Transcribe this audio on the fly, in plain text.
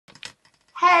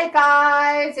Hey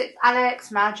guys, it's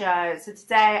Alex Majo. So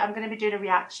today I'm going to be doing a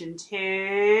reaction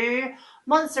to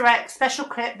Monsta X special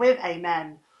clip with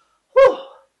Amen. Whew.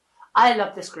 I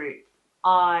love this group.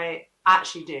 I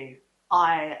actually do.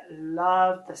 I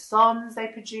love the songs they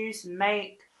produce and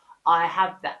make. I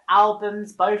have the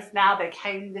albums, both now. They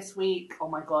came this week. Oh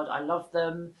my god, I love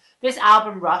them. This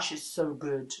album Rush is so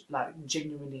good, like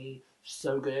genuinely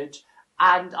so good.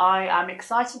 And I am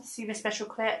excited to see this special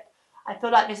clip. I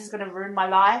feel like this is going to ruin my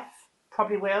life.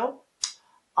 Probably will.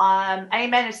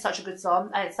 Amen is such a good song.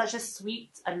 And it's such a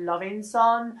sweet and loving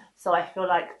song. So I feel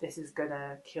like this is going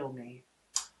to kill me.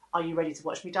 Are you ready to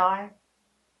watch me die?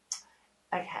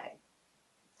 Okay.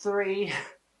 3,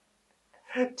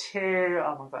 2,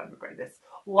 oh my god, I'm regretting this.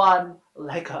 1,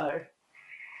 let go.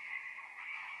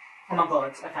 Oh my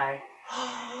god, okay.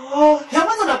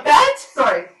 Hyungwon's on a bed?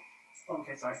 Sorry. Oh,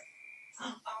 okay, sorry.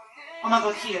 Oh my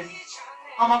god, Hyun.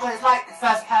 Oh my god, it's like the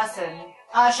first person.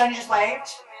 Shoni just waved.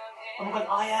 Oh my god,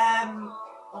 I am.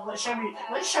 Oh, what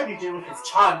did Shoni do with his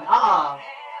tongue? Oh,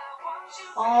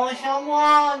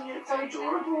 Hyungwon, you're so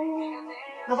adorable.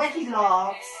 The way he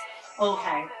laughs.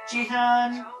 Okay,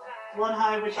 Jihyun,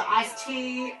 Wonho with the iced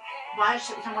tea. Why is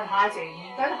Hyungwon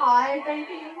hiding? Don't hide,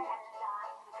 baby.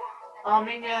 Oh,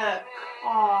 Minhyuk.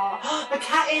 Oh, the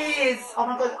cat ears. Oh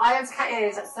my god, Iam's cat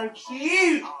ears. That's so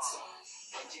cute.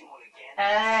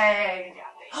 Hey.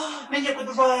 Minhyuk with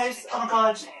the rose. Oh my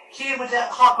god. Hyun with the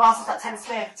heart glasses like Taylor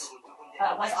Swift.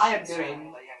 What's Iam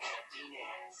doing?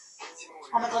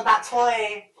 Oh my god, that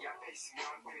toy.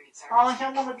 Oh,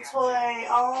 Hyungwon with the toy.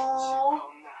 Oh.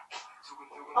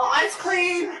 Oh, ice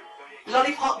cream.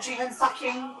 Lollipop, Jihyun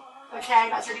sucking. Okay,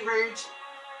 that's really rude.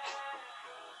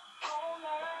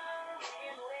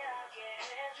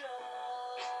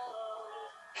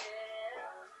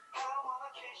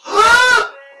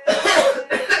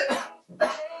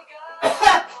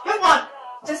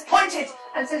 Just pointed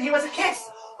and said he was a kiss.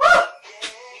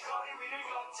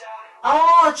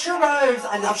 Oh, churros.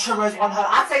 I love churros. Wonho.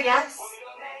 I'd say yes.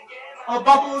 Oh,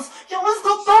 bubbles. Hyungwon's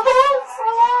got bubbles.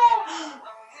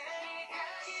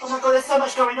 Oh my god, there's so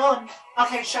much going on.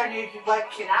 Okay, showing you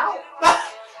working out.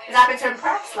 Is that been to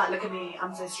impress? Like, look at me.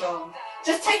 I'm so strong.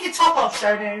 Just take your top off,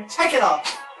 Shonu. Take it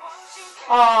off.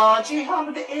 Oh, Jihyun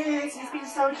with the ears. He's been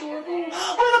so adorable.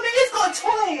 Oh my god, Minhyuk's got a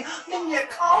toy.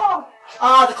 Minhyuk.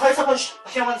 Oh, the close up on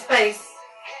Hyungwon's face.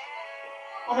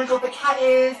 Oh my god, the cat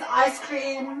ears, the ice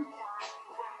cream.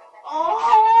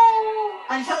 Oh,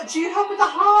 and Jihyun with the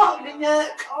heart,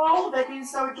 Minhyuk. Oh, they've been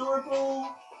so adorable.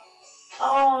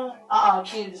 Oh,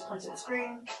 Kian just pointed at the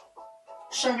screen.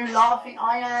 Shonu laughing,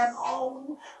 I am.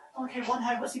 Oh, okay,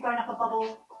 Wonho, what's he blowing up a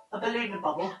bubble? A balloon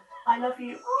bubble. I love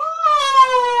you.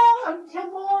 Oh, and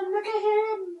Hyungwon, look at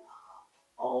him.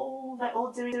 Oh, they're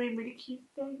all doing really cute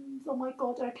things. Oh my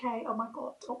god, okay. Oh my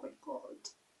god, oh my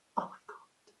god. Oh my god.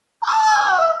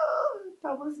 Oh,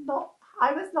 I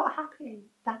was not happy.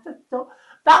 That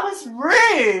was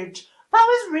rude. That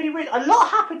was really rude. A lot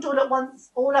happened all at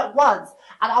once,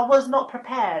 and I was not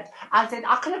prepared. As in,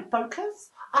 I couldn't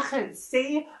focus. I couldn't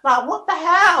see. Like, what the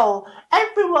hell?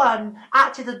 Everyone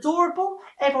acted adorable.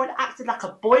 Everyone acted like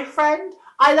a boyfriend.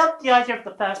 I loved the idea of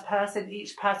the first person.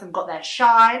 Each person got their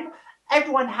shine.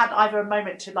 Everyone had either a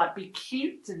moment to like be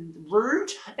cute and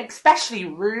rude, especially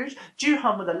rude.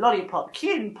 Jihyun with a lollipop,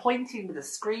 Kian pointing with a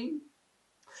scream.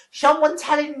 Hyungwon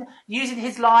using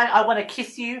his line, I want to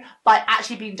kiss you, by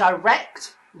actually being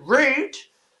direct, rude.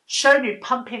 Shonu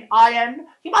pumping Ian.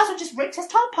 He might as well just ripped his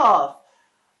top off.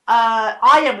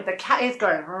 Ian with the cat ears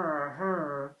going,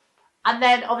 and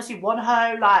then obviously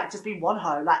Wonho, like just being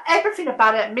Wonho, like everything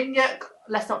about it. Minhyuk,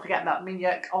 let's not forget about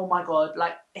Minhyuk. Oh my god,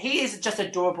 like he is just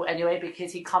adorable anyway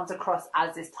because he comes across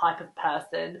as this type of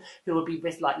person who will be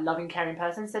this like loving, caring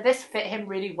person. So this fit him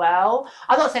really well.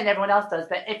 I'm not saying everyone else does,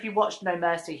 but if you watched No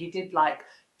Mercy, he did like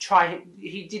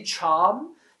he did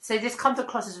charm. So this comes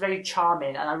across as very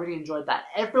charming, and I really enjoyed that.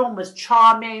 Everyone was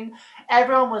charming,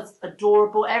 everyone was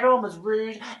adorable, everyone was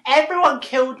rude, everyone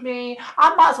killed me.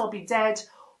 I might as well be dead.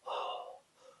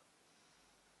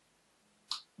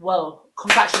 Well,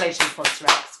 congratulations, Monsta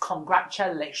X.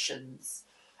 Congratulations.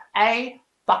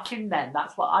 Fucking men,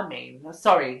 that's what I mean.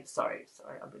 Sorry.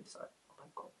 I'm really sorry. Oh my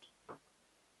god.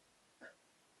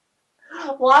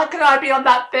 Why could I be on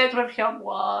that bed with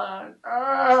Hyungwon?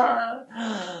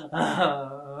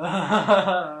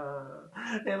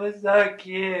 It was so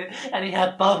cute. And he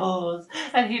had bubbles.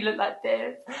 And he looked like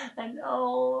this. And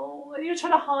oh, you were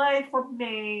trying to hide from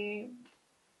me.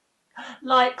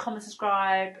 Like, comment,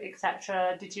 subscribe,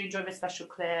 etc. Did you enjoy this special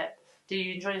clip? Do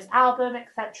you enjoy this album,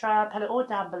 etc.? Put it all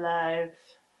down below.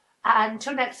 And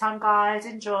until next time, guys,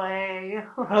 enjoy.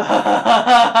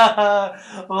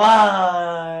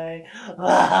 Why?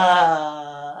 Why?